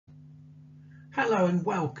Hello and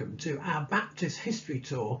welcome to our Baptist history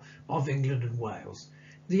tour of England and Wales.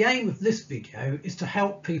 The aim of this video is to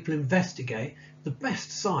help people investigate the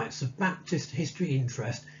best sites of Baptist history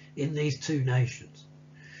interest in these two nations.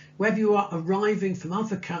 Whether you are arriving from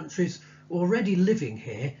other countries or already living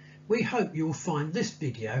here, we hope you'll find this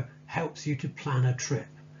video helps you to plan a trip.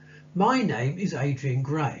 My name is Adrian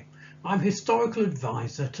Gray. I'm Historical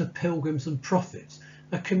Advisor to Pilgrims and Prophets,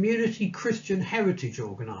 a community Christian heritage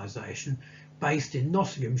organisation based in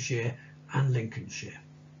Nottinghamshire and Lincolnshire.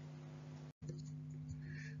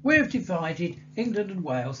 We have divided England and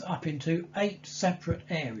Wales up into 8 separate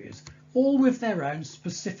areas, all with their own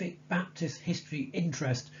specific Baptist history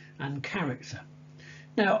interest and character.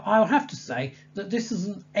 Now, I'll have to say that this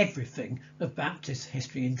isn't everything of Baptist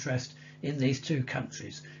history interest in these two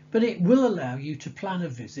countries, but it will allow you to plan a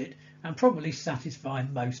visit and probably satisfy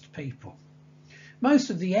most people.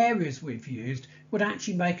 Most of the areas we've used would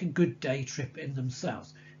actually make a good day trip in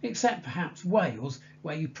themselves, except perhaps Wales,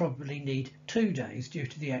 where you probably need 2 days due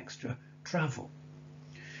to the extra travel.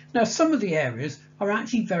 Now, some of the areas are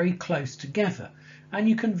actually very close together, and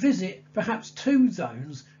you can visit perhaps 2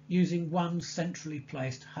 zones using one centrally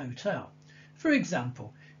placed hotel. For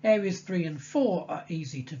example, areas 3 and 4 are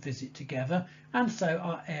easy to visit together, and so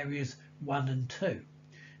are areas 1 and 2.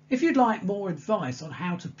 If you'd like more advice on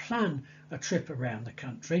how to plan a trip around the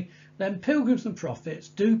country, then Pilgrims and Prophets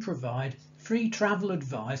do provide free travel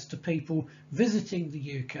advice to people visiting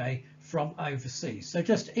the UK from overseas. So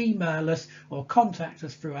just email us or contact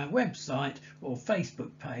us through our website or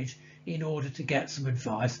Facebook page in order to get some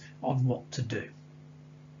advice on what to do.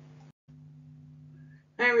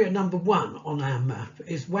 Area number 1 on our map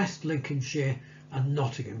is West Lincolnshire and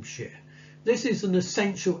Nottinghamshire. This is an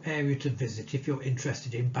essential area to visit if you're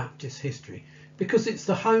interested in Baptist history, because it's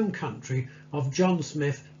the home country of John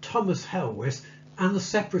Smith, Thomas Helwys and the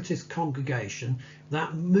separatist congregation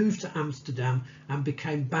that moved to Amsterdam and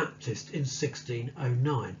became Baptist in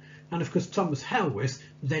 1609. And of course Thomas Helwys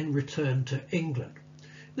then returned to England.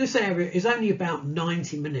 This area is only about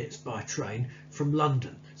 90 minutes by train from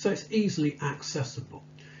London, so it's easily accessible.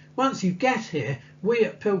 Once you get here, we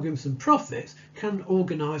at Pilgrims and Prophets can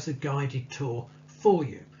organise a guided tour for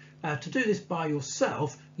you. To do this by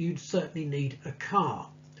yourself, you'd certainly need a car.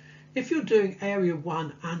 If you're doing Area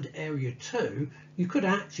 1 and Area 2, you could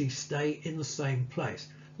actually stay in the same place.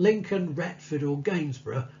 Lincoln, Retford or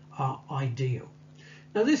Gainsborough are ideal.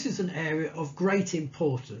 Now, this is an area of great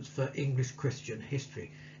importance for English Christian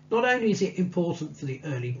history. Not only is it important for the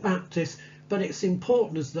early Baptists, but it's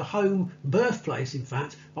important as the home birthplace, in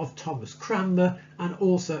fact, of Thomas Cranmer and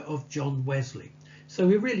also of John Wesley. So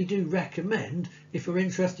we really do recommend, if you're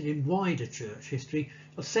interested in wider church history,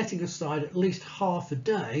 of setting aside at least half a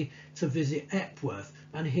day to visit Epworth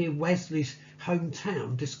and hear Wesley's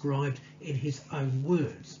hometown described in his own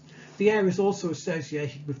words. The area is also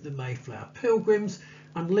associated with the Mayflower Pilgrims,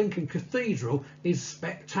 and Lincoln Cathedral is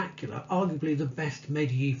spectacular, arguably the best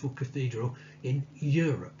medieval cathedral in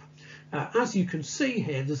Europe. As you can see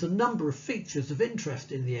here, there's a number of features of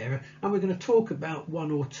interest in the area, and we're going to talk about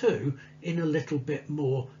 1 or 2 in a little bit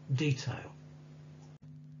more detail.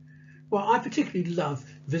 Well, I particularly love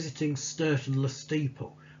visiting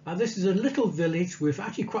Sturton-le-Steeple. This is a little village with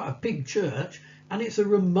actually quite a big church, and it's a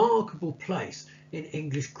remarkable place in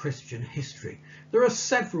English Christian history. There are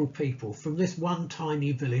several people from this one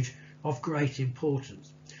tiny village of great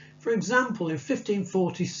importance. For example, in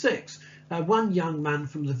 1546, one young man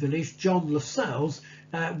from the village, John Lascelles,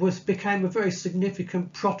 became a very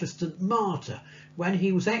significant Protestant martyr when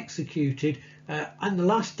he was executed in the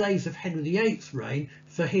last days of Henry VIII's reign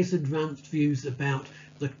for his advanced views about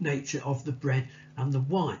the nature of the bread and the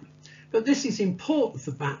wine. But this is important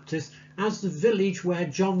for Baptists as the village where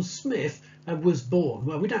John Smith was born.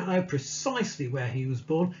 Well, we don't know precisely where he was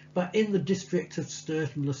born, but in the district of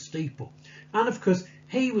Sturton-le-Steeple. And of course,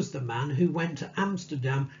 he was the man who went to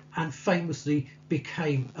Amsterdam and famously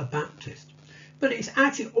became a Baptist. But it's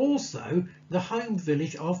actually also the home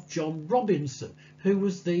village of John Robinson, who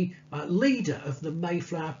was the leader of the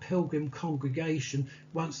Mayflower Pilgrim congregation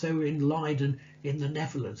once they were in Leiden in the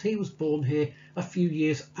Netherlands. He was born here a few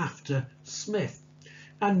years after Smith.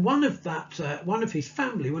 And one of his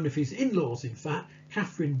family, one of his in-laws in fact,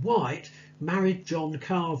 Catherine White, married John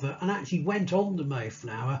Carver and actually went on the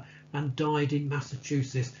Mayflower and died in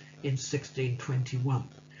Massachusetts in 1621.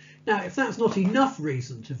 Now, if that's not enough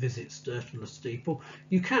reason to visit Sturton-le-Steeple,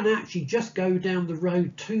 you can actually just go down the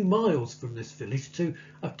road 2 miles from this village to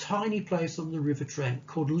a tiny place on the River Trent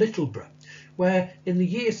called Littleborough, where in the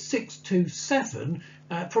year 627,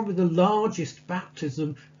 probably the largest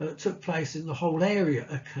baptism that took place in the whole area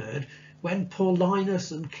occurred when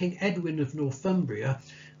Paulinus and King Edwin of Northumbria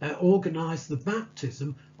organised the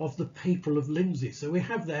baptism of the people of Lindsey. So we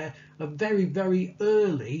have there a very, very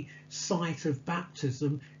early site of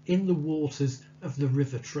baptism in the waters of the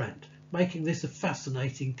River Trent, making this a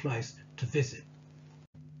fascinating place to visit.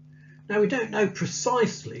 Now, we don't know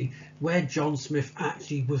precisely where John Smith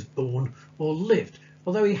actually was born or lived,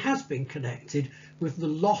 although he has been connected with the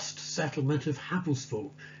lost settlement of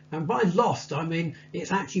Habblesthorpe. And by lost, I mean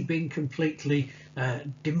it's actually been completely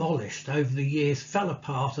demolished over the years, fell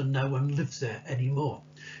apart, and no one lives there anymore.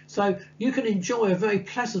 So you can enjoy a very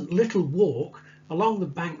pleasant little walk along the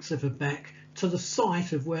banks of a beck to the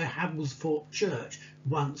site of where Habblesthorpe Church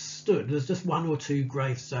once stood. There's just one or two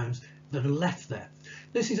gravestones that are left there.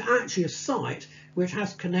 This is actually a site which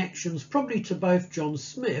has connections probably to both John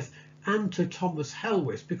Smith and to Thomas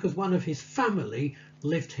Helwys, because one of his family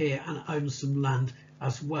lived here and owned some land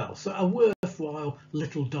as well. So a worthwhile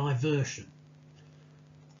little diversion.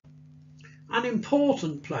 An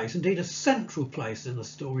important place, indeed a central place in the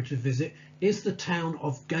story to visit, is the town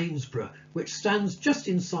of Gainsborough, which stands just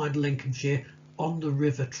inside Lincolnshire on the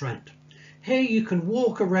River Trent. Here you can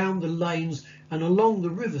walk around the lanes and along the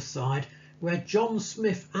riverside where John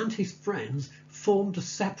Smith and his friends formed a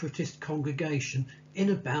separatist congregation in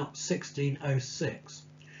about 1606.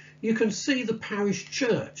 You can see the parish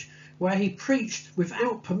church where he preached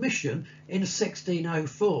without permission in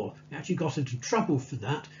 1604. He actually got into trouble for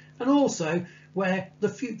that, and also where the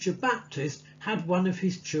future Baptist had one of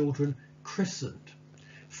his children christened.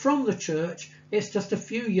 From the church, it's just a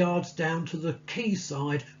few yards down to the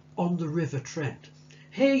quayside on the River Trent.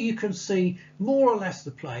 Here you can see more or less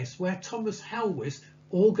the place where Thomas Helwys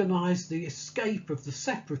organised the escape of the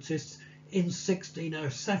separatists in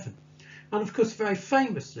 1607. And of course, very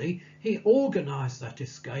famously, he organised that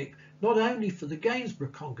escape not only for the Gainsborough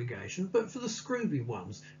congregation, but for the Scrooby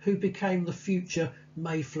ones, who became the future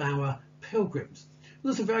Mayflower pilgrims.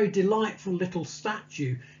 There's a very delightful little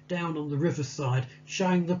statue down on the riverside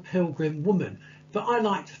showing the pilgrim woman, but I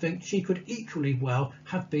like to think she could equally well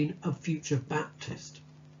have been a future Baptist.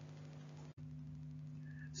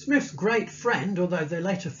 Smith's great friend, although they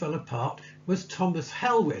later fell apart, was Thomas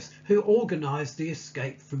Helwys, who organised the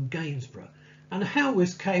escape from Gainsborough. And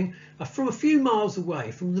Helwys came from a few miles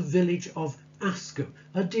away from the village of Askham,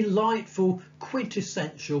 a delightful,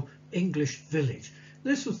 quintessential English village.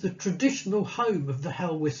 This was the traditional home of the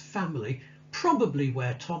Helwys family, probably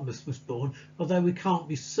where Thomas was born, although we can't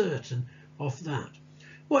be certain of that.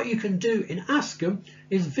 What you can do in Askham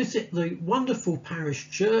is visit the wonderful parish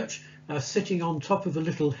church sitting on top of a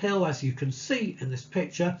little hill, as you can see in this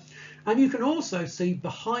picture, and you can also see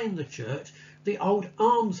behind the church the old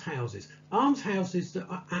almshouses that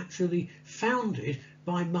are actually founded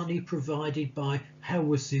by money provided by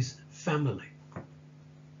Helwys's family.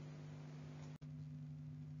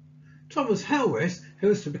 Thomas Helwys, who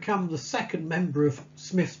was to become the second member of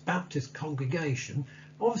Smith's Baptist congregation,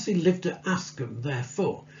 obviously lived at Askham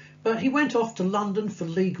therefore, but he went off to London for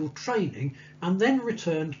legal training and then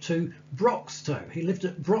returned to Broxtowe. He lived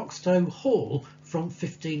at Broxtowe Hall from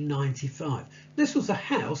 1595. This was a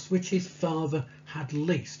house which his father had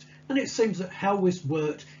leased, and it seems that Helwys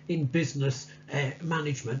worked in business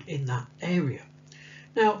management in that area.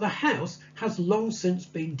 Now, the house has long since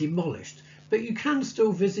been demolished, but you can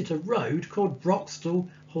still visit a road called Broxtowe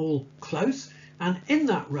Hall Close, and in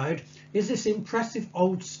that road is this impressive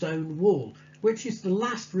old stone wall, which is the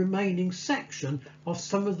last remaining section of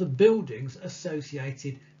some of the buildings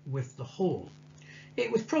associated with the hall.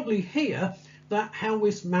 It was probably here that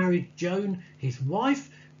Helwys married Joan, his wife,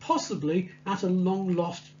 possibly at a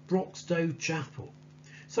long-lost Broxtowe chapel.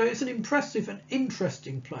 So it's an impressive and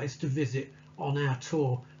interesting place to visit on our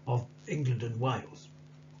tour of England and Wales.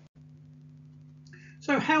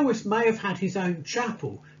 So Helwys may have had his own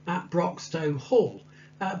chapel at Broxtowe Hall,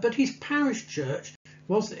 but his parish church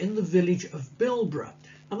was in the village of Bilborough,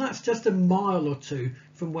 and that's just a mile or two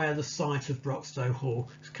from where the site of Broxtowe Hall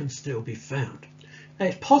can still be found.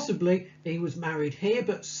 Possibly he was married here,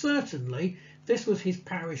 but certainly this was his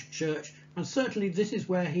parish church, and certainly this is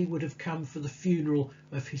where he would have come for the funeral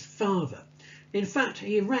of his father. In fact,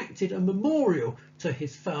 he erected a memorial to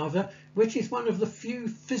his father, which is one of the few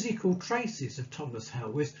physical traces of Thomas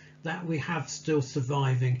Helwys that we have still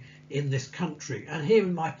surviving in this country. And here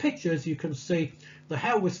in my pictures you can see the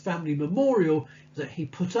Helwys family memorial that he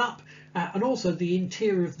put up, and also the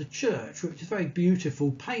interior of the church, which is very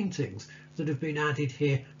beautiful paintings that have been added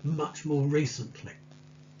here much more recently.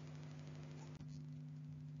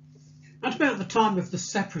 At about the time of the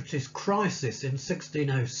separatist crisis in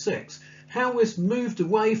 1606, Helwys moved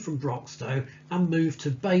away from Broxtowe and moved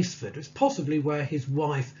to Basford. It's possibly where his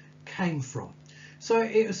wife came from. So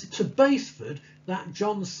it was to Basford that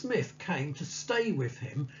John Smith came to stay with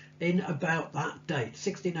him in about that date,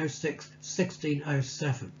 1606,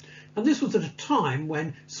 1607. And this was at a time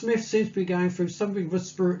when Smith seems to be going through something of a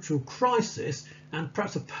spiritual crisis and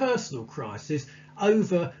perhaps a personal crisis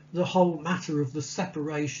over the whole matter of the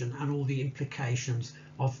separation and all the implications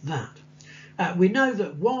of that. We know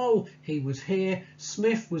that while he was here,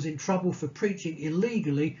 Smith was in trouble for preaching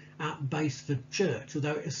illegally at Basford Church,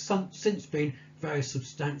 although it has since been very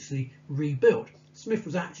substantially rebuilt. Smith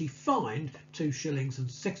was actually fined 2 shillings and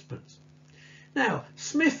 6pence. Now,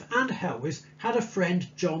 Smith and Helwys had a friend,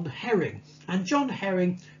 John Herring, and John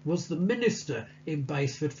Herring was the minister in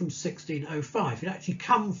Basford from 1605. He'd actually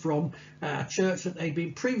come from a church that they'd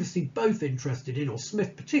been previously both interested in, or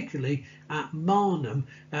Smith particularly, at Marnham,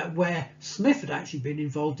 where Smith had actually been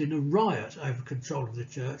involved in a riot over control of the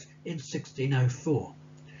church in 1604.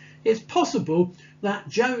 It's possible that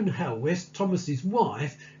Joan Helwys, Thomas's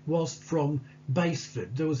wife, was from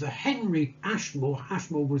Basford. There was a Henry Ashmore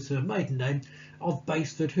was her maiden name, of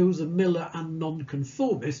Basford, who was a miller and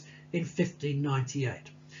nonconformist in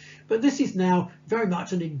 1598. But this is now very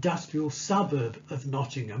much an industrial suburb of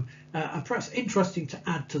Nottingham, and perhaps interesting to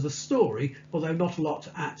add to the story, although not a lot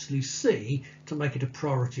to actually see to make it a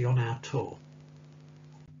priority on our tour.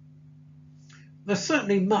 There's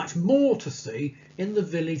certainly much more to see in the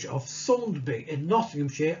village of Saundby in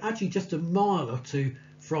Nottinghamshire, actually just a mile or 2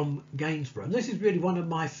 from Gainsborough. And this is really one of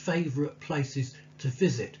my favourite places to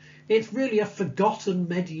visit. It's really a forgotten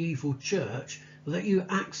medieval church that you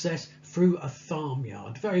access through a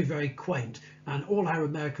farmyard. Very, very quaint, and all our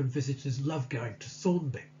American visitors love going to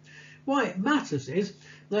Saundby. Why it matters is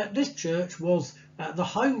that this church was the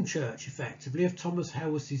home church, effectively, of Thomas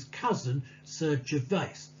Helwys's cousin, Sir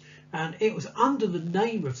Gervase. And it was under the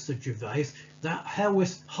name of Sir Gervase that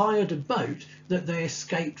Helwys hired a boat that they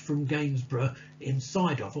escaped from Gainsborough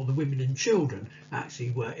inside of, or the women and children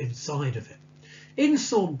actually were inside of it. In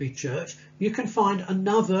Saundby Church you can find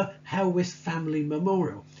another Helwys family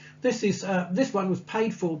memorial. This one was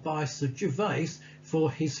paid for by Sir Gervase for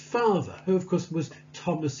his father, who of course was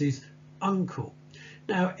Thomas's uncle.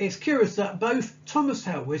 Now it's curious that both Thomas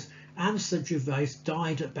Helwys and Sir Gervase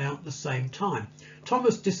died about the same time.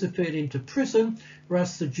 Thomas disappeared into prison,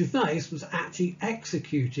 whereas Sir Gervase was actually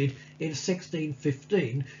executed in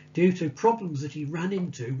 1615 due to problems that he ran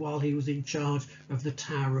into while he was in charge of the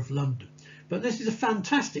Tower of London. But this is a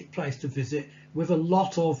fantastic place to visit with a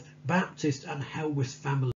lot of Baptist and Helwys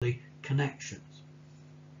family connections.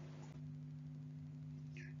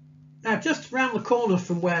 Now, just round the corner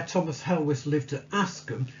from where Thomas Helwys lived at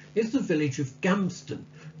Askham is the village of Gamston,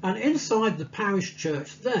 and inside the parish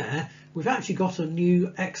church there we've actually got a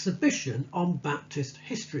new exhibition on Baptist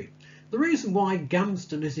history. The reason why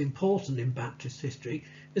Gamston is important in Baptist history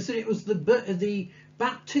is that it was the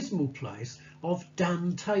baptismal place of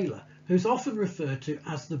Dan Taylor, who's often referred to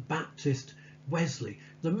as the Baptist Wesley,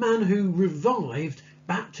 the man who revived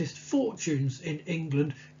Baptist fortunes in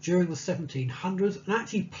England during the 1700s and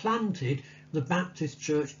actually planted the Baptist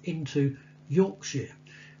church into Yorkshire.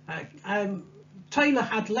 Taylor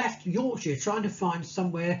had left Yorkshire trying to find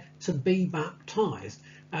somewhere to be baptised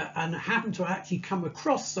and happened to actually come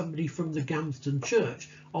across somebody from the Gamston church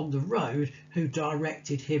on the road who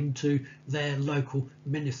directed him to their local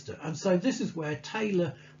minister. And so this is where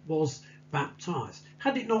Taylor was baptised.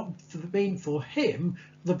 Had it not been for him,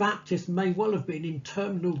 the Baptists may well have been in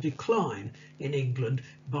terminal decline in England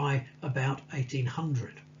by about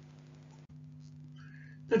 1800.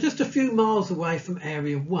 Now, just a few miles away from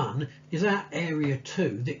Area 1 is our Area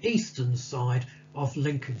 2, the eastern side of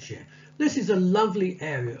Lincolnshire. This is a lovely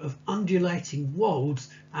area of undulating wolds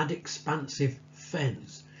and expansive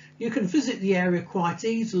fens. You can visit the area quite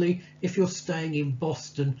easily if you're staying in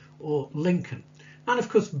Boston or Lincoln. And of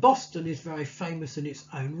course Boston is very famous in its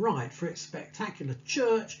own right for its spectacular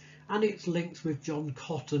church and its links with John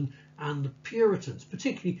Cotton and the Puritans,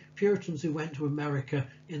 particularly Puritans who went to America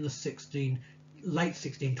in the late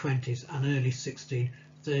 1620s and early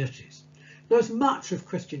 1630s. There's much of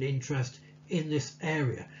Christian interest in this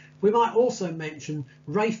area. We might also mention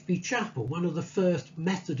Wraithby Chapel, one of the first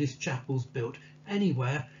Methodist chapels built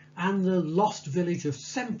anywhere, and the lost village of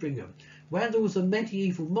Sempringham, where there was a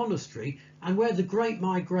medieval monastery and where the Great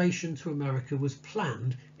Migration to America was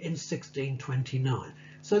planned in 1629.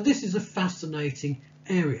 So this is a fascinating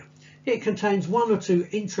area. It contains one or two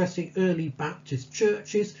interesting early Baptist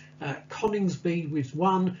churches. Coningsby is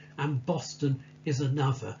one and Boston is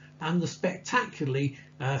another, and the spectacularly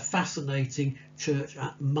fascinating church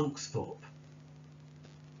at Monksthorpe.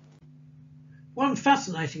 One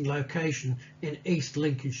fascinating location in East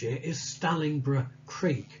Lincolnshire is Stallingborough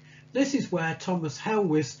Creek. This is where Thomas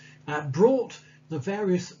Helwys brought the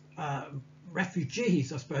various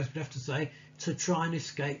refugees, I suppose we'd have to say, to try and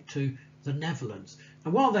escape to the Netherlands.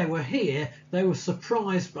 And while they were here, they were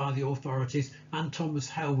surprised by the authorities, and Thomas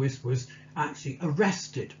Helwys was actually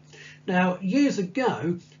arrested. Now, years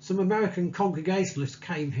ago, some American Congregationalists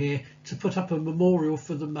came here to put up a memorial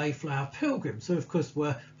for the Mayflower Pilgrims, who of course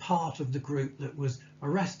were part of the group that was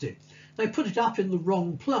arrested. They put it up in the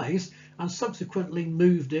wrong place and subsequently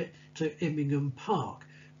moved it to Immingham Park.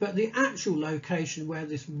 But the actual location where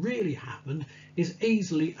this really happened is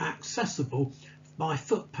easily accessible by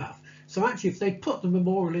footpath. So actually, if they put the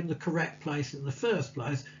memorial in the correct place in the first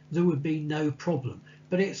place, there would be no problem.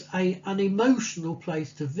 But it's an emotional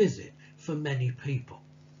place to visit for many people.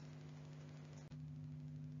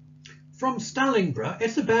 From Stallingborough,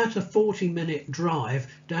 it's about a 40-minute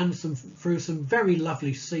drive down through some very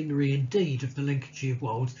lovely scenery indeed of the Lincolnshire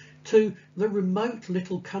Wolds to the remote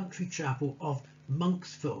little country chapel of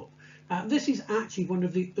Monksthorpe. This is actually one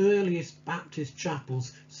of the earliest Baptist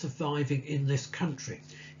chapels surviving in this country.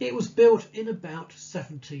 It was built in about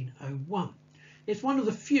 1701. It's one of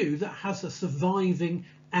the few that has a surviving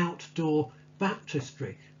outdoor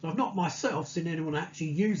baptistry. I've not myself seen anyone actually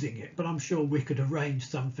using it, but I'm sure we could arrange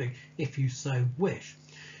something if you so wish.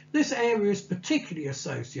 This area is particularly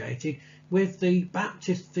associated with the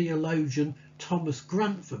Baptist theologian Thomas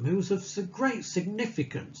Grantham, who was of great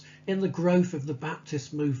significance in the growth of the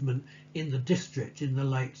Baptist movement in the district in the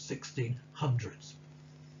late 1600s.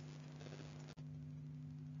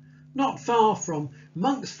 Not far from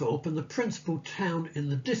Monksthorpe, and the principal town in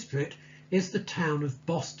the district, is the town of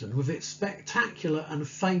Boston, with its spectacular and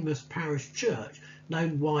famous parish church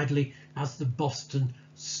known widely as the Boston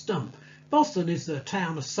Stump. Boston is a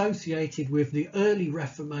town associated with the early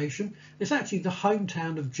Reformation. It's actually the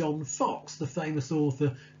hometown of John Foxe, the famous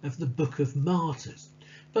author of the Book of Martyrs.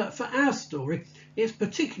 But for our story, it's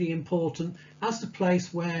particularly important as the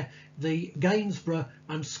place where the Gainsborough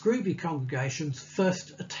and Scrooby congregations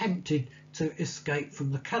first attempted to escape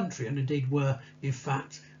from the country, and indeed were in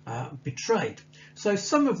fact betrayed. So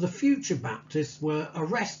some of the future Baptists were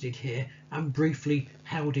arrested here and briefly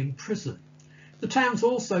held in prison. The town's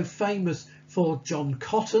also famous for John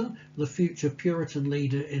Cotton, the future Puritan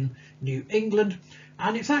leader in New England,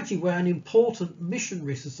 and it's actually where an important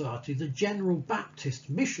missionary society, the General Baptist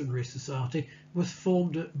Missionary Society, was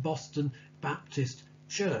formed at Boston Baptist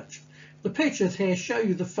Church. The pictures here show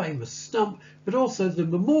you the famous stump, but also the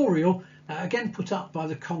memorial, again put up by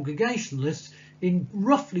the Congregationalists, in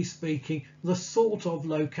roughly speaking the sort of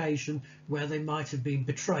location where they might have been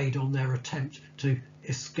betrayed on their attempt to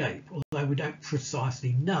escape, although we don't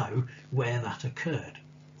precisely know where that occurred.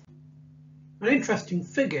 An interesting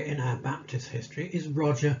figure in our Baptist history is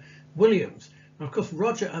Roger Williams. Now, of course,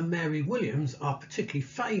 Roger and Mary Williams are particularly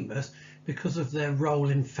famous because of their role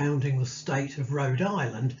in founding the state of Rhode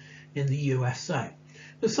Island in the USA.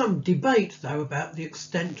 There's some debate, though, about the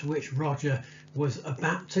extent to which Roger was a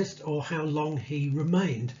Baptist or how long he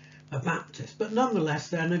remained a Baptist, but nonetheless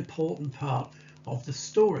they're an important part of the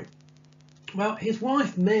story. Well, his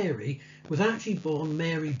wife Mary was actually born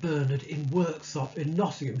Mary Bernard in Worksop in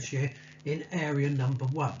Nottinghamshire in area number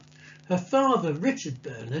 1. Her father, Richard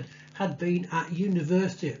Bernard, had been at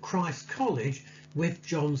university at Christ College with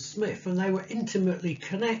John Smith, and they were intimately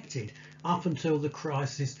connected up until the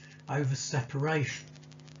crisis over separation.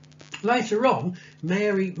 Later on,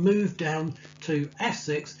 Mary moved down to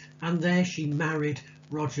Essex, and there she married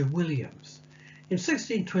Roger Williams. In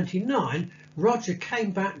 1629, Roger came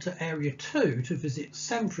back to Area 2 to visit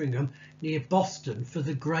Sempringham near Boston for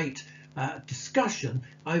the great discussion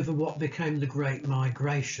over what became the Great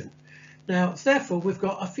Migration. Now, therefore, we've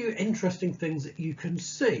got a few interesting things that you can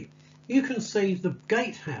see. You can see the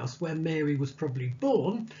gatehouse where Mary was probably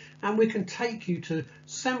born, and we can take you to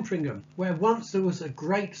Sempringham, where once there was a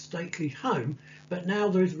great stately home, but now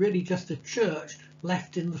there is really just a church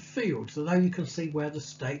left in the fields, although you can see where the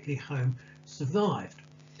stately home survived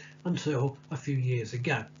until a few years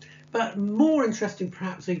ago. But more interesting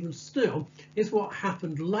perhaps even still is what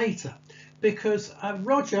happened later, because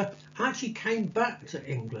Roger actually came back to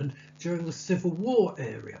England during the Civil War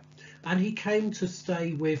era, and he came to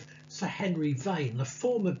stay with Sir Henry Vane, the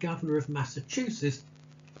former governor of Massachusetts,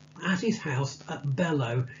 at his house at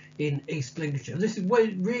Bellow in East Lincolnshire. This is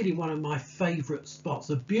really one of my favourite spots,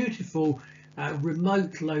 a beautiful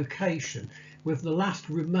remote location with the last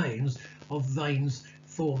remains of Vane's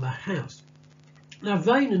former house. Now,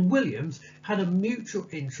 Vane and Williams had a mutual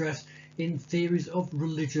interest in theories of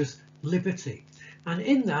religious liberty, and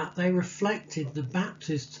in that they reflected the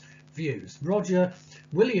Baptist views. Roger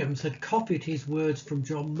Williams had copied his words from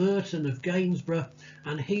John Merton of Gainsborough,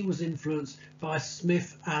 and he was influenced by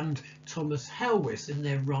Smith and Thomas Helwys in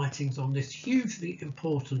their writings on this hugely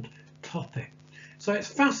important topic. So it's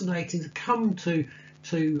fascinating to come to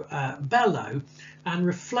Bellow and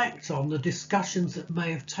reflect on the discussions that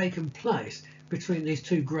may have taken place between these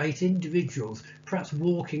two great individuals, perhaps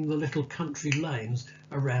walking the little country lanes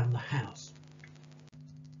around the house.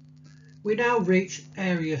 We now reach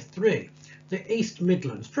Area 3, the East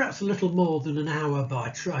Midlands, perhaps a little more than an hour by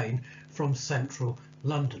train from central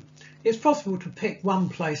London. It's possible to pick one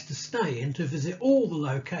place to stay in to visit all the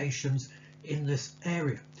locations in this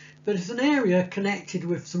area, but it's an area connected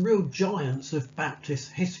with some real giants of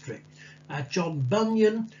Baptist history. John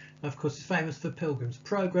Bunyan, of course, is famous for Pilgrim's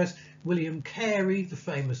Progress, William Carey, the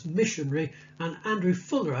famous missionary, and Andrew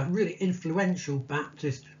Fuller, a really influential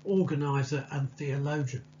Baptist organiser and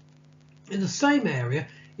theologian. In the same area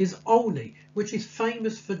is Olney, which is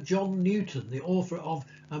famous for John Newton, the author of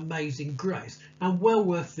Amazing Grace, and well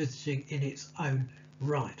worth visiting in its own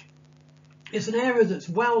right. It's an area that's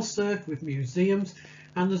well served with museums,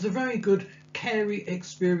 and there's a very good Carey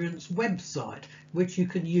Experience website which you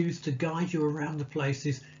can use to guide you around the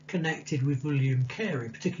places connected with William Carey,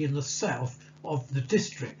 particularly in the south of the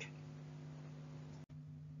district.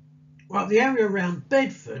 Well, the area around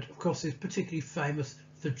Bedford, of course, is particularly famous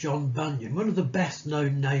for John Bunyan, one of the best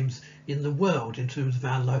known names in the world in terms of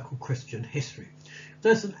our local Christian history.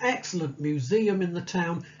 There's an excellent museum in the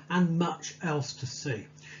town and much else to see.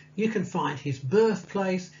 You can find his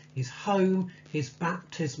birthplace, his home, his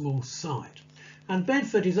baptismal site. And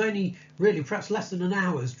Bedford is only really perhaps less than an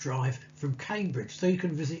hour's drive from Cambridge, so you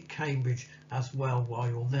can visit Cambridge as well while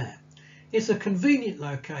you're there. It's a convenient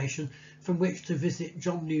location from which to visit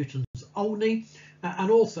John Newton's Olney,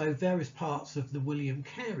 and also various parts of the William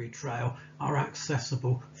Carey Trail are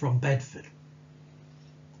accessible from Bedford.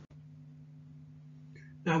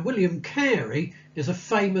 Now, William Carey is a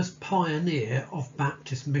famous pioneer of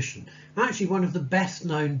Baptist mission, actually one of the best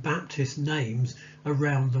known Baptist names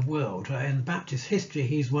around the world. In Baptist history,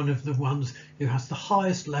 he's one of the ones who has the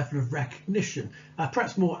highest level of recognition,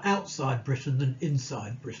 perhaps more outside Britain than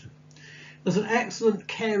inside Britain. There's an excellent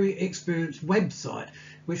Carey Experience website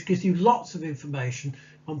which gives you lots of information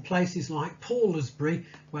on places like Paulsbury,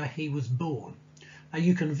 where he was born.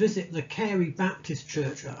 You can visit the Carey Baptist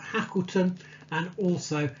Church at Hackleton and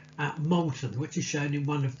also at Moulton, which is shown in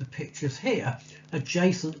one of the pictures here,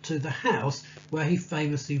 adjacent to the house where he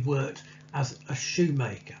famously worked as a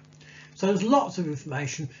shoemaker. So there's lots of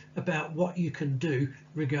information about what you can do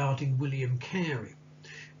regarding William Carey.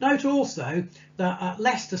 Note also that at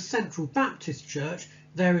Leicester Central Baptist Church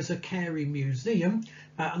there is a Carey Museum,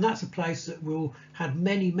 and that's a place that will have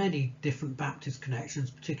many different Baptist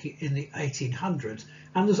connections, particularly in the 1800s.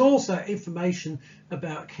 And there's also information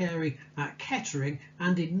about Carey at Kettering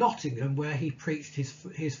and in Nottingham, where he preached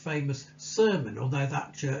his famous sermon, although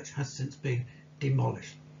that church has since been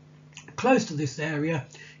demolished. Close to this area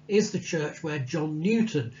is the church where John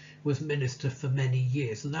Newton was minister for many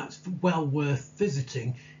years, and that's well worth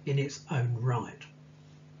visiting in its own right.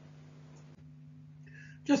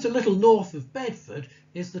 Just a little north of Bedford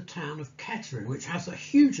is the town of Kettering, which has a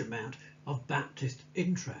huge amount of Baptist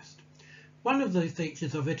interest. One of the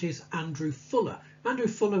features of it is Andrew Fuller. Andrew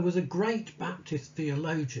Fuller was a great Baptist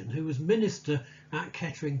theologian who was minister at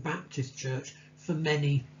Kettering Baptist Church for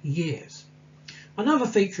many years. Another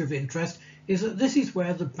feature of interest is that this is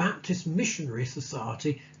where the Baptist Missionary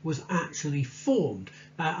Society was actually formed,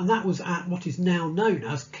 and that was at what is now known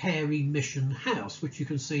as Carey Mission House, which you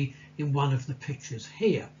can see in one of the pictures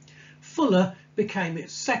here. Fuller became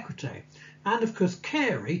its secretary, and of course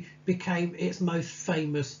Carey became its most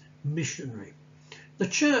famous missionary. The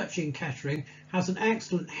church in Kettering has an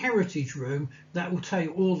excellent heritage room that will tell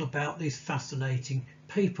you all about these fascinating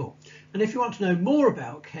people. And if you want to know more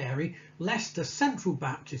about Carey, Leicester Central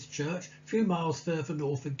Baptist Church, a few miles further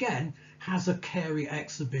north again, has a Carey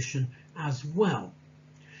exhibition as well.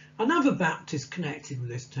 Another Baptist connected with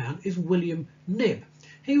this town is William Knibb.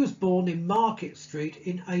 He was born in Market Street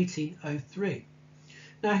in 1803.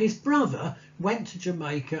 Now, his brother went to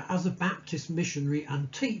Jamaica as a Baptist missionary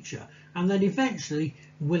and teacher, and then eventually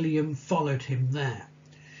William followed him there.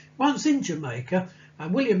 Once in Jamaica,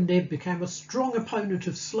 William Knibb became a strong opponent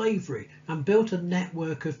of slavery and built a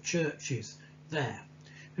network of churches there.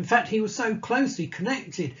 In fact, he was so closely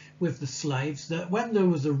connected with the slaves that when there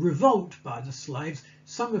was a revolt by the slaves,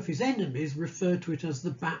 some of his enemies referred to it as the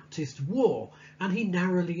Baptist War, and he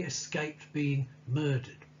narrowly escaped being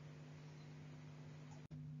murdered.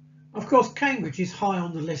 Of course, Cambridge is high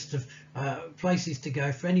on the list of places to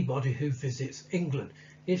go for anybody who visits England.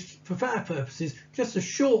 is, for our purposes, just a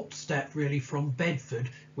short step really from Bedford,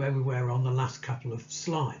 where we were on the last couple of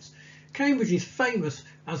slides. Cambridge is famous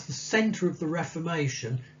as the centre of the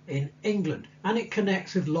Reformation in England, and it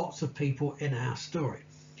connects with lots of people in our story.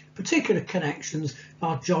 Particular connections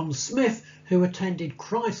are John Smith, who attended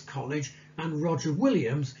Christ College, and Roger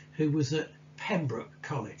Williams, who was at Pembroke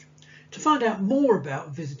College. To find out more about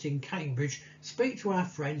visiting Cambridge, speak to our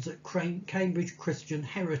friends at Cambridge Christian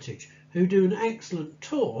Heritage, who do an excellent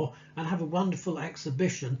tour and have a wonderful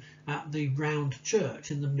exhibition at the round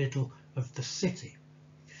church in the middle of the city.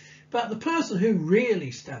 But the person who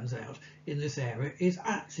really stands out in this area is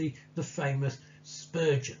actually the famous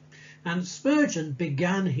Spurgeon. And Spurgeon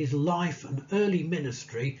began his life and early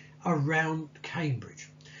ministry around Cambridge.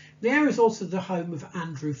 The area is also the home of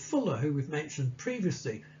Andrew Fuller, who we've mentioned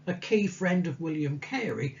previously, a key friend of William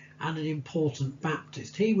Carey and an important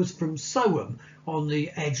Baptist. He was from Soham on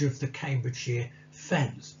the edge of the Cambridgeshire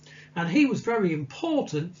Fens. And he was very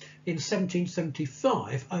important in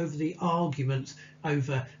 1775 over the arguments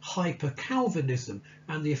over hyper-Calvinism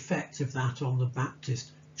and the effect of that on the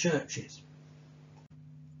Baptist churches.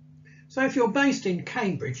 So if you're based in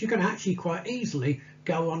Cambridge, you can actually quite easily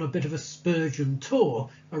go on a bit of a Spurgeon tour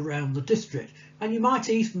around the district, and you might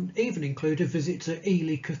even include a visit to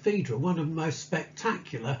Ely Cathedral, one of the most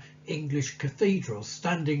spectacular English cathedrals,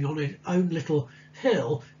 standing on its own little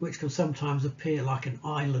hill which can sometimes appear like an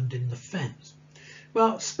island in the fens.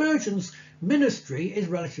 Well, Spurgeon's ministry is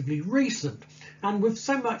relatively recent, and with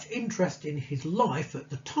so much interest in his life at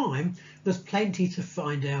the time, there's plenty to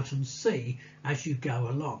find out and see as you go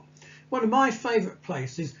along. One of my favourite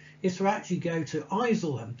places is to actually go to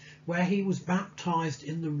Isleham, where he was baptised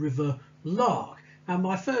in the River Lark. And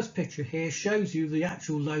my first picture here shows you the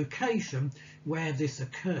actual location where this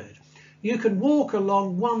occurred. You can walk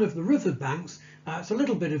along one of the river banks. It's a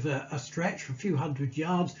little bit of a stretch, a few hundred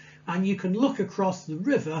yards, and you can look across the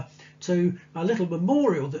river to a little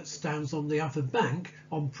memorial that stands on the other bank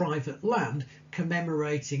on private land,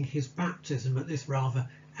 commemorating his baptism at this rather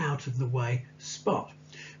out of the way spot.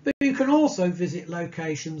 But you can also visit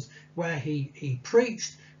locations where he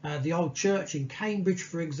preached, the old church in Cambridge,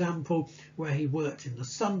 for example, where he worked in the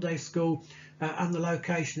Sunday school, and the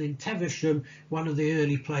location in Teversham, one of the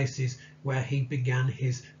early places where he began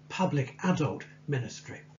his public adult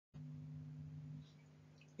ministry.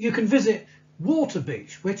 You can visit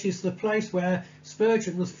Waterbeach, which is the place where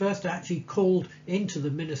Spurgeon was first actually called into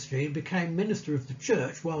the ministry and became minister of the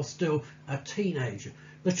church while still a teenager.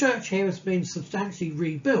 The church here has been substantially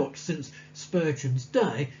rebuilt since Spurgeon's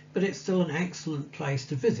day, but it's still an excellent place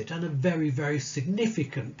to visit and a very, very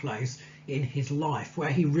significant place in his life,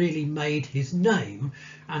 where he really made his name,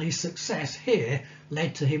 and his success here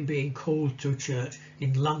led to him being called to a church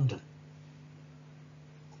in London.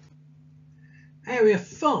 Area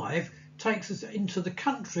 5 takes us into the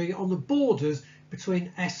country on the borders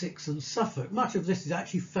between Essex and Suffolk. Much of this is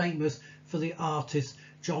actually famous for the artist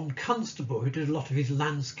John Constable, who did a lot of his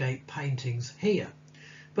landscape paintings here.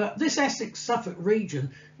 But this Essex-Suffolk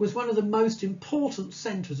region was one of the most important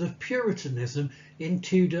centres of Puritanism in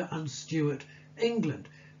Tudor and Stuart England.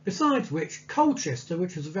 Besides which, Colchester,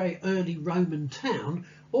 which was a very early Roman town,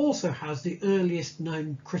 also has the earliest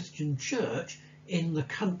known Christian church in the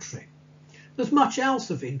country. There's much else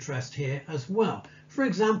of interest here as well. For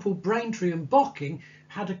example, Braintree and Bocking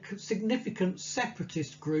had a significant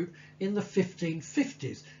separatist group in the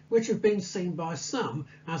 1550s, which have been seen by some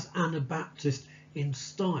as Anabaptist in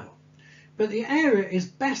style. But the area is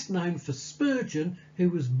best known for Spurgeon, who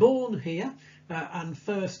was born here and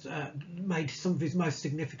first made some of his most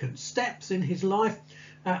significant steps in his life,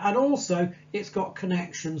 and also it's got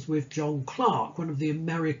connections with John Clark, one of the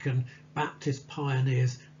American Baptist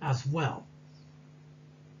pioneers as well.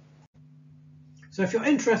 So if you're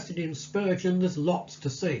interested in Spurgeon, there's lots to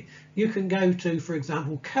see. You can go to, for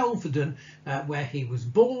example, Kelvedon, where he was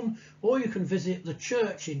born, or you can visit the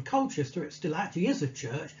church in Colchester. It still actually is a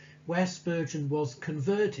church where Spurgeon was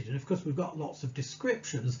converted. And of course, we've got lots of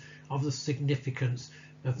descriptions of the significance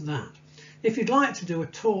of that. If you'd like to do a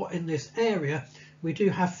tour in this area, we do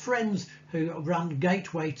have friends who run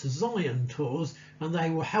Gateway to Zion tours, and they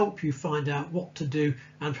will help you find out what to do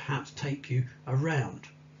and perhaps take you around.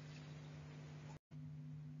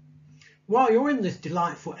 While you're in this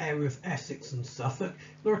delightful area of Essex and Suffolk,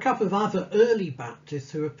 there are a couple of other early Baptists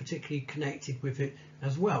who are particularly connected with it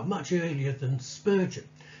as well, much earlier than Spurgeon.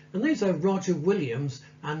 And these are Roger Williams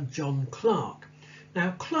and John Clark.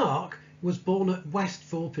 Now, Clark was born at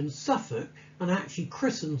Westhorpe in Suffolk and actually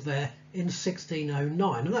christened there in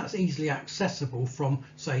 1609, and that's easily accessible from,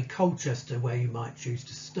 say, Colchester, where you might choose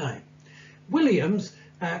to stay. Williams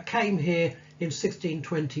came here in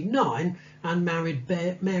 1629 and married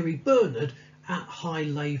Mary Bernard at High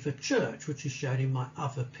Laver Church, which is shown in my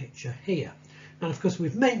other picture here. And of course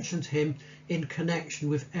we've mentioned him in connection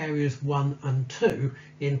with areas 1 and 2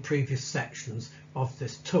 in previous sections of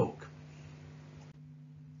this talk.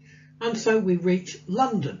 And so we reach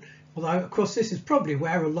London, although of course this is probably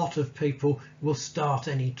where a lot of people will start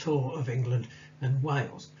any tour of England and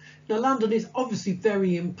Wales. Now London is obviously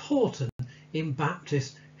very important in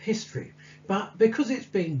Baptist history, but because it's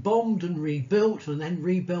been bombed and rebuilt and then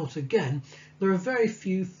rebuilt again, there are very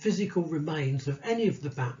few physical remains of any of the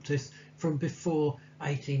Baptists from before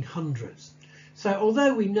 1800s. So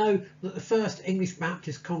although we know that the first English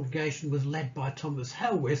Baptist congregation was led by Thomas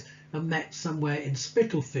Helwys and met somewhere in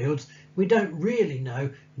Spitalfields, we don't really know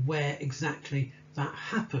where exactly that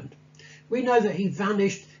happened. We know that he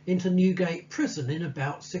vanished into Newgate Prison in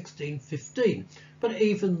about 1615, but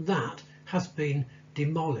even that has been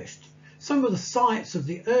demolished. Some of the sites of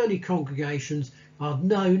the early congregations are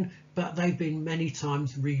known, but they've been many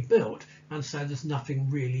times rebuilt, and so there's nothing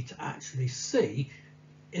really to actually see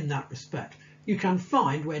in that respect. You can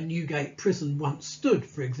find where Newgate Prison once stood,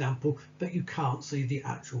 for example, but you can't see the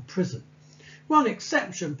actual prison. One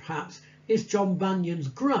exception perhaps is John Bunyan's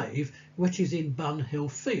grave, which is in Bun Hill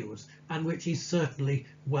Fields, and which is certainly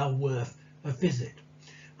well worth a visit.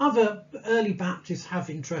 Other early Baptists have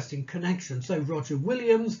interesting connections. So Roger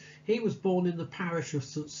Williams, he was born in the parish of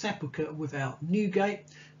St Sepulchre without Newgate.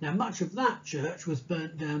 Now much of that church was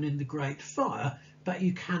burnt down in the Great Fire, but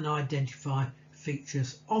you can identify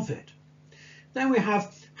features of it. Then we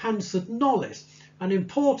have Hansard Knollys, an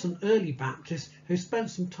important early Baptist who spent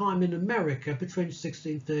some time in America between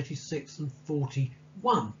 1636 and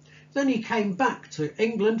 41. Then he came back to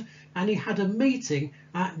England and he had a meeting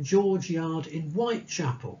at George Yard in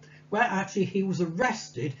Whitechapel, where actually he was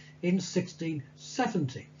arrested in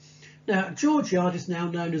 1670. Now George Yard is now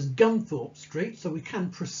known as Gunthorpe Street, so we can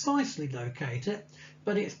precisely locate it,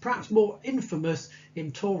 but it's perhaps more infamous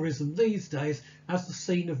in tourism these days as the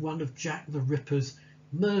scene of one of Jack the Ripper's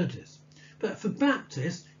murders. But for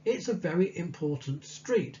Baptists, it's a very important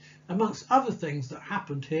street. Amongst other things that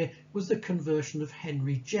happened here was the conversion of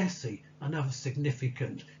Henry Jesse, another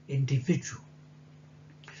significant individual.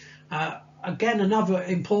 Again, another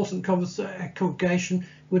important congregation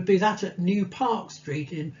would be that at New Park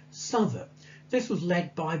Street in Southwark. This was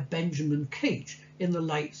led by Benjamin Keach in the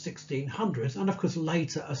late 1600s and of course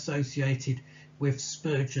later associated with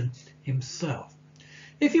Spurgeon himself.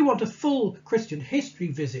 If you want a full Christian history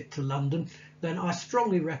visit to London, then I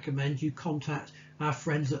strongly recommend you contact our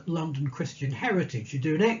friends at London Christian Heritage. You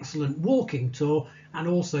do an excellent walking tour and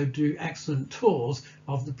also do excellent tours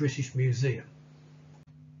of the British Museum.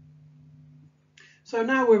 So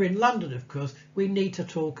now we're in London, of course, we need to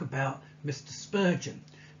talk about Mr. Spurgeon.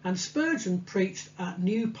 And Spurgeon preached at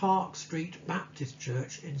New Park Street Baptist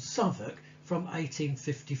Church in Southwark from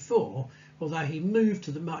 1854, although he moved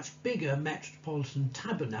to the much bigger Metropolitan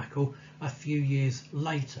Tabernacle a few years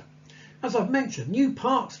later. As I've mentioned, New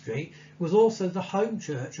Park Street was also the home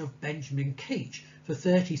church of Benjamin Keach for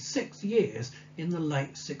 36 years in the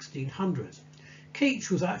late 1600s. Keach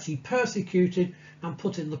was actually persecuted and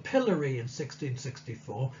put in the pillory in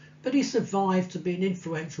 1664, but he survived to be an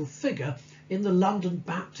influential figure in the London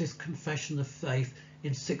Baptist Confession of Faith in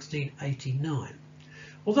 1689.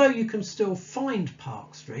 Although you can still find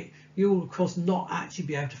Park Street, you will of course not actually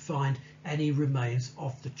be able to find any remains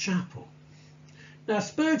of the chapel. Now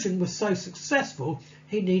Spurgeon was so successful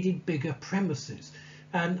he needed bigger premises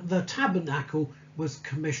and the tabernacle was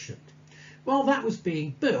commissioned. While that was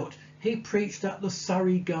being built, he preached at the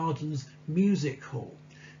Surrey Gardens Music Hall.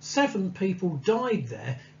 7 people died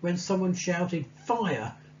there when someone shouted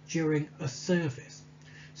fire during a service.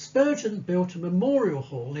 Spurgeon built a memorial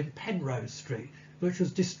hall in Penrose Street, which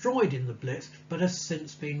was destroyed in the Blitz but has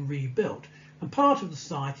since been rebuilt, and part of the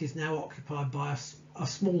site is now occupied by a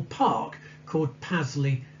small park called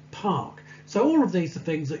Pasley Park. So all of these are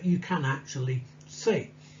things that you can actually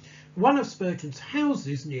see. One of Spurgeon's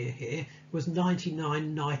houses near here was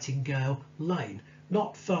 99 Nightingale Lane,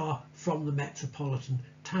 not far from the Metropolitan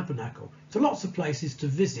Tabernacle. So lots of places to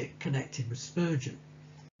visit connected with Spurgeon.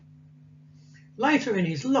 Later in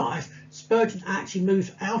his life, Spurgeon actually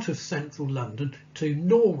moved out of central London to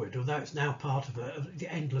Norwood, although it's now part of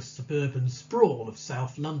the endless suburban sprawl of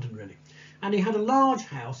South London really. And he had a large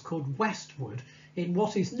house called Westwood in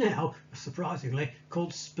what is now, surprisingly,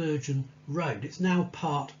 called Spurgeon Road. It's now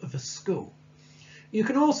part of a school. You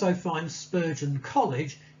can also find Spurgeon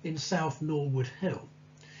College in South Norwood Hill.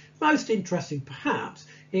 Most interesting perhaps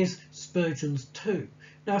is Spurgeon's tomb.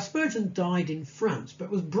 Now Spurgeon died in France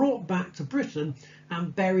but was brought back to Britain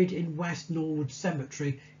and buried in West Norwood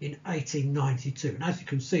Cemetery in 1892. And as you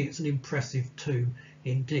can see, it's an impressive tomb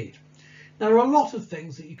indeed. Now, there are a lot of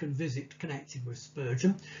things that you can visit connected with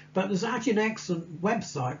Spurgeon, but there's actually an excellent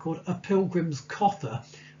website called A Pilgrim's Coffer,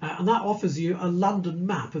 and that offers you a London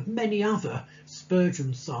map of many other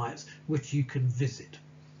Spurgeon sites which you can visit.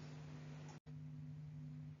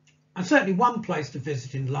 And certainly one place to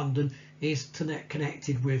visit in London is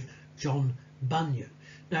connected with John Bunyan.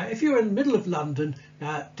 Now, if you're in the middle of London,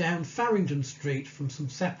 down Farringdon Street from some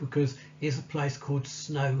sepulchres is a place called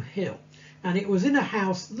Snow Hill. And it was in a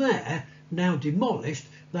house there, now demolished,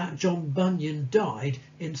 that John Bunyan died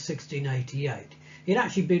in 1688. He'd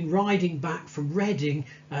actually been riding back from Reading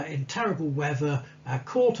in terrible weather,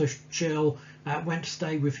 caught a chill, went to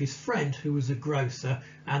stay with his friend who was a grocer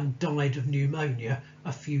and died of pneumonia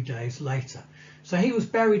a few days later. So he was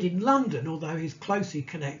buried in London, although he's closely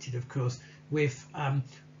connected, of course, with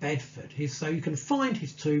Bedford. So you can find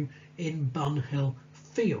his tomb in Bunhill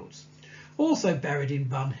Fields. Also buried in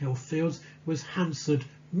Bunhill Fields was Hansard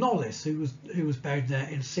Knollys, who was buried there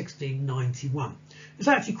in 1691. It's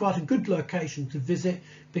actually quite a good location to visit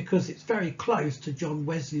because it's very close to John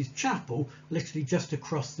Wesley's chapel, literally just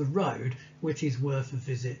across the road, which is worth a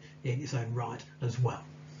visit in its own right as well.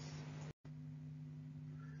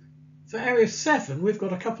 For Area 7, we've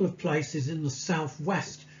got a couple of places in the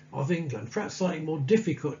southwest of England, perhaps slightly more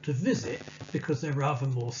difficult to visit because they're rather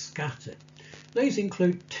more scattered. These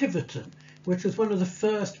include Tiverton, which was one of the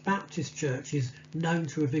first Baptist churches known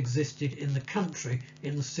to have existed in the country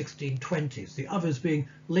in the 1620s, the others being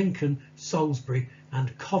Lincoln, Salisbury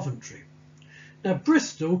and Coventry. Now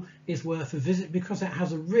Bristol is worth a visit because it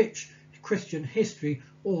has a rich Christian history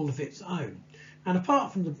all of its own. And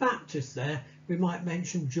apart from the Baptists there, we might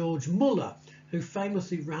mention George Muller, who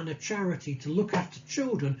famously ran a charity to look after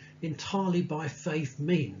children entirely by faith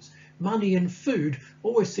means. Money and food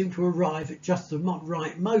always seem to arrive at just the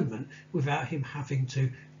right moment without him having to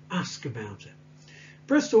ask about it.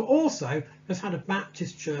 Bristol also has had a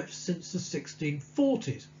Baptist church since the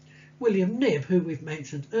 1640s. William Knibb, who we've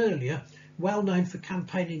mentioned earlier, well known for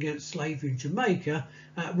campaigning against slavery in Jamaica,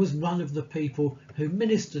 was one of the people who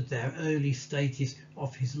ministered there early stages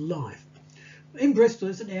of his life. In Bristol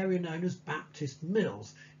is an area known as Baptist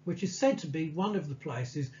Mills, which is said to be one of the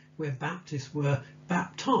places where Baptists were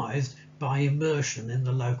baptised by immersion in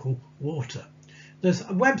the local water. There's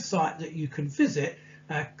a website that you can visit,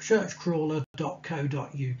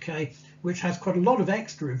 churchcrawler.co.uk, which has quite a lot of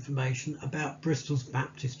extra information about Bristol's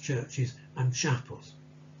Baptist churches and chapels.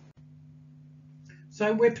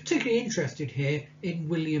 So we're particularly interested here in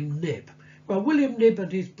William Knibb. Well, William Knibb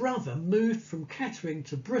and his brother moved from Kettering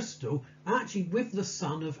to Bristol, actually with the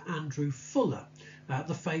son of Andrew Fuller,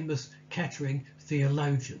 the famous Kettering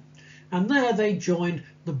theologian. And there they joined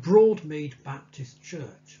the Broadmead Baptist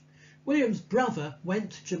Church. William's brother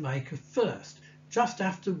went to Jamaica first, just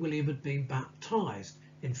after William had been baptised,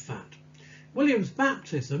 in fact. William's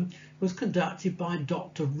baptism was conducted by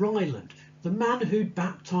Dr. Ryland, the man who'd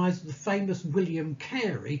baptised the famous William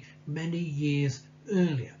Carey many years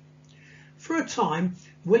earlier. For a time,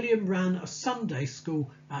 William ran a Sunday school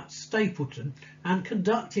at Stapleton and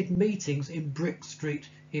conducted meetings in Brick Street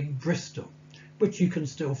in Bristol, which you can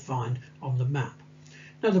still find on the map.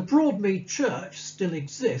 Now, the Broadmead Church still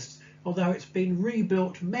exists, although it's been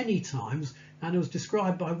rebuilt many times and was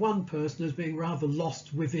described by one person as being rather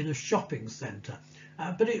lost within a shopping centre,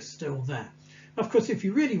 but it's still there. Of course, if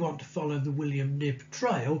you really want to follow the William Knibb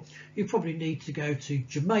trail, you probably need to go to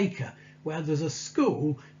Jamaica, where there's a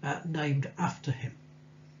school named after him.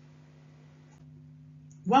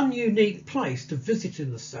 One unique place to visit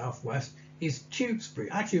in the southwest is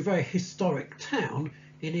Tewkesbury, actually a very historic town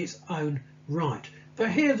in its own right.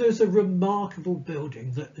 But here there's a remarkable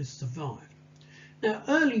building that has survived. Now,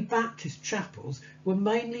 early Baptist chapels were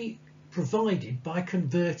mainly provided by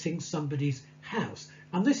converting somebody's house,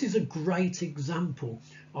 and this is a great example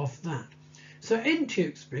of that. So in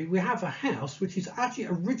Tewkesbury we have a house which is actually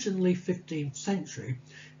originally 15th century,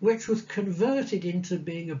 which was converted into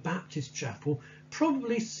being a Baptist chapel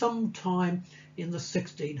probably sometime in the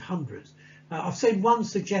 1600s. I've seen one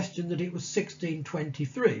suggestion that it was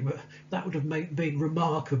 1623, but that would have been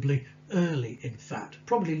remarkably early, in fact,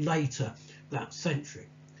 probably later that century.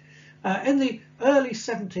 In the early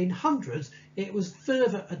 1700s, it was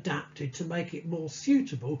further adapted to make it more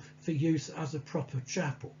suitable for use as a proper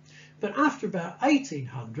chapel. But after about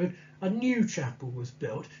 1800, a new chapel was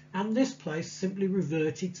built, and this place simply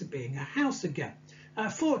reverted to being a house again.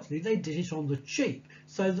 Fortunately, they did it on the cheap,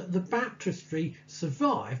 so that the baptistry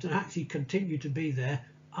survived and actually continued to be there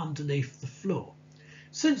underneath the floor.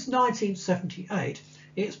 Since 1978,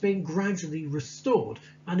 it's been gradually restored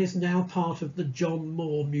and is now part of the John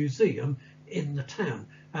Moore Museum in the town.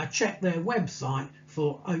 Check their website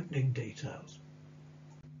for opening details.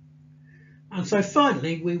 And so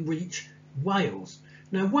finally we reach Wales.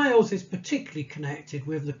 Now Wales is particularly connected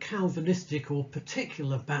with the Calvinistic or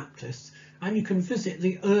particular Baptists, and you can visit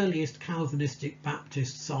the earliest Calvinistic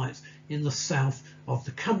Baptist sites in the south of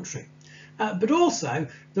the country. But also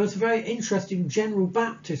there was a very interesting General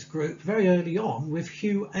Baptist group very early on with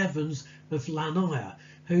Hugh Evans of Lanaya,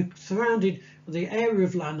 who surrounded the area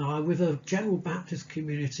of Lanaya with a General Baptist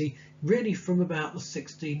community really from about the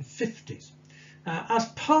 1650s. As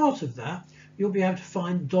part of that, you'll be able to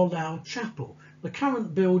find Dolau Chapel. The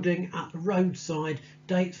current building at the roadside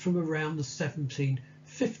dates from around the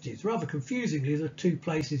 1750s. Rather confusingly, there are two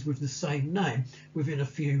places with the same name within a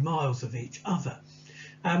few miles of each other.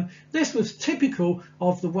 This was typical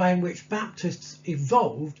of the way in which Baptists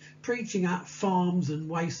evolved, preaching at farms and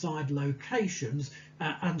wayside locations,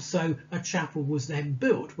 and so a chapel was then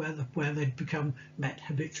built where they'd become met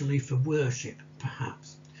habitually for worship,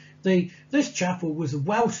 perhaps. This chapel was a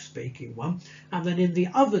Welsh-speaking one, and then in the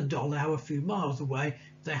other Dolau, a few miles away,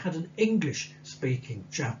 they had an English-speaking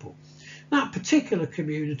chapel. That particular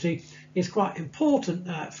community is quite important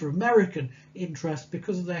for American interest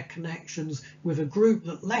because of their connections with a group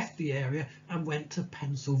that left the area and went to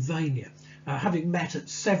Pennsylvania, having met at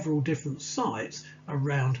several different sites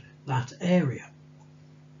around that area.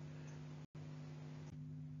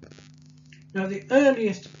 Now, the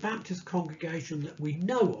earliest Baptist congregation that we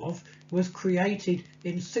know of was created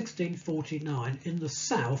in 1649 in the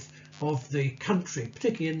south of the country,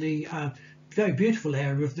 particularly in the very beautiful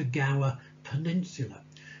area of the Gower Peninsula.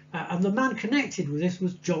 And the man connected with this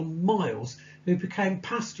was John Miles, who became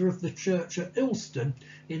pastor of the church at Ilston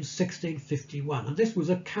in 1651. And this was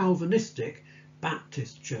a Calvinistic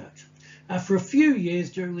Baptist church. For a few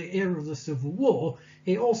years during the era of the Civil War,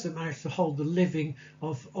 he also managed to hold the living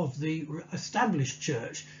of the established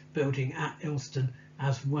church building at Ilston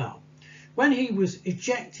as well. When he was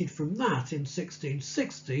ejected from that in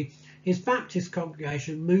 1660, his Baptist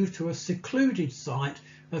congregation moved to a secluded site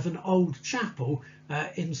of an old chapel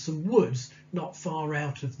in some woods not far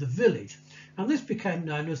out of the village, and this became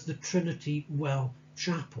known as the Trinity Well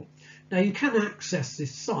Chapel. Now you can access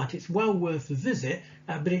this site, it's well worth a visit,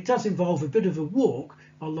 but it does involve a bit of a walk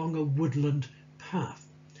along a woodland path.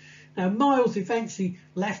 Now Miles eventually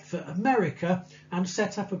left for America and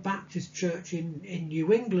set up a Baptist church in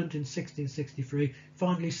New England in 1663,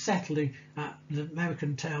 finally settling at the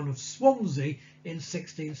American town of Swansea in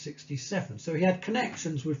 1667. So he had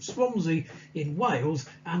connections with Swansea in Wales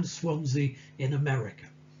and Swansea in America.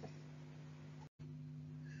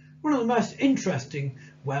 One of the most interesting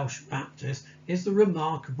Welsh Baptists is the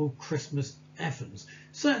remarkable Christmas Evans.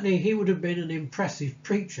 Certainly he would have been an impressive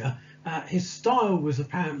preacher. His style was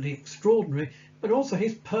apparently extraordinary, but also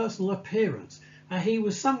his personal appearance. He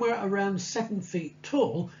was somewhere around 7 feet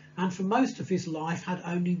tall and for most of his life had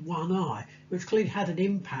only one eye, which clearly had an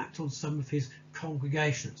impact on some of his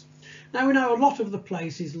congregations. Now we know a lot of the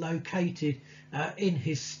places located in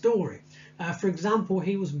his story. For example,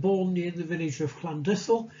 he was born near the village of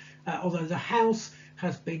Llandyssil. Although the house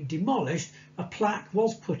has been demolished, a plaque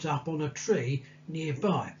was put up on a tree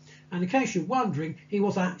nearby. And in case you're wondering, he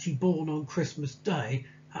was actually born on Christmas Day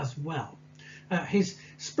as well. His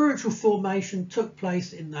spiritual formation took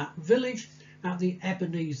place in that village at the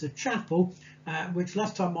Ebenezer Chapel, which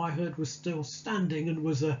last time I heard was still standing and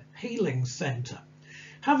was a healing centre.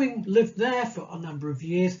 Having lived there for a number of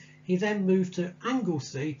years, he then moved to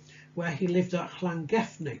Anglesey, where he lived at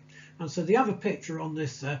Llangefni. And so the other picture on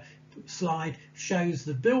this slide shows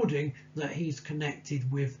the building that he's connected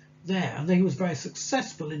with there. And he was very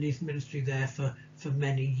successful in his ministry there for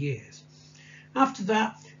many years. After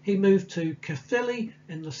that, he moved to Caerphilly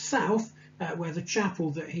in the south, where the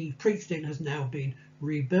chapel that he preached in has now been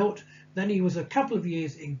rebuilt. Then he was a couple of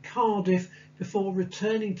years in Cardiff before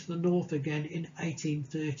returning to the north again in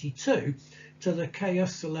 1832 to the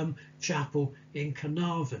Caersalem Chapel in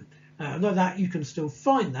Carnarvon. Although that you can still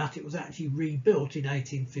find that, it was actually rebuilt in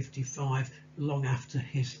 1855, long after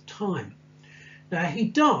his time. Now he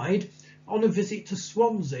died on a visit to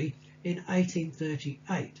Swansea in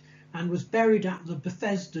 1838 and was buried at the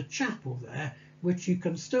Bethesda Chapel there, which you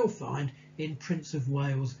can still find in Prince of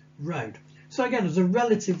Wales Road. So again, as a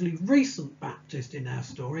relatively recent Baptist in our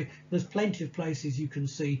story, there's plenty of places you can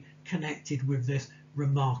see connected with this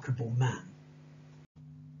remarkable man.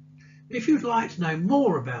 If you'd like to know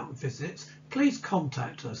more about visits, please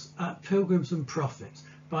contact us at Pilgrims and Prophets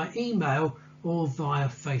by email or via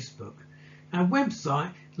Facebook. Our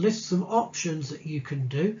website lists some options that you can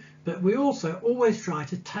do, but we also always try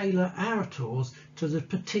to tailor our tours to the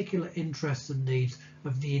particular interests and needs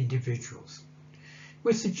of the individuals.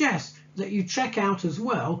 We suggest that you check out as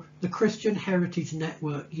well the Christian Heritage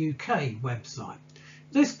Network UK website.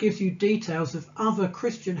 This gives you details of other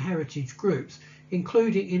Christian heritage groups,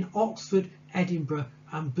 including in Oxford, Edinburgh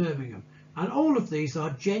and Birmingham, and all of these are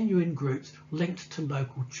genuine groups linked to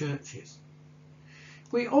local churches.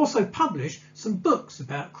 We also publish some books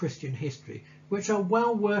about Christian history, which are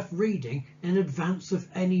well worth reading in advance of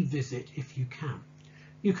any visit if you can.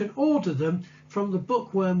 You can order them from the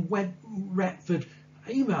Bookworm Retford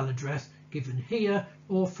email address given here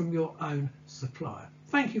or from your own supplier.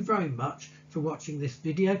 Thank you very much for watching this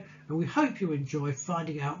video, and we hope you enjoy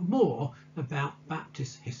finding out more about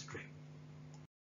Baptist history.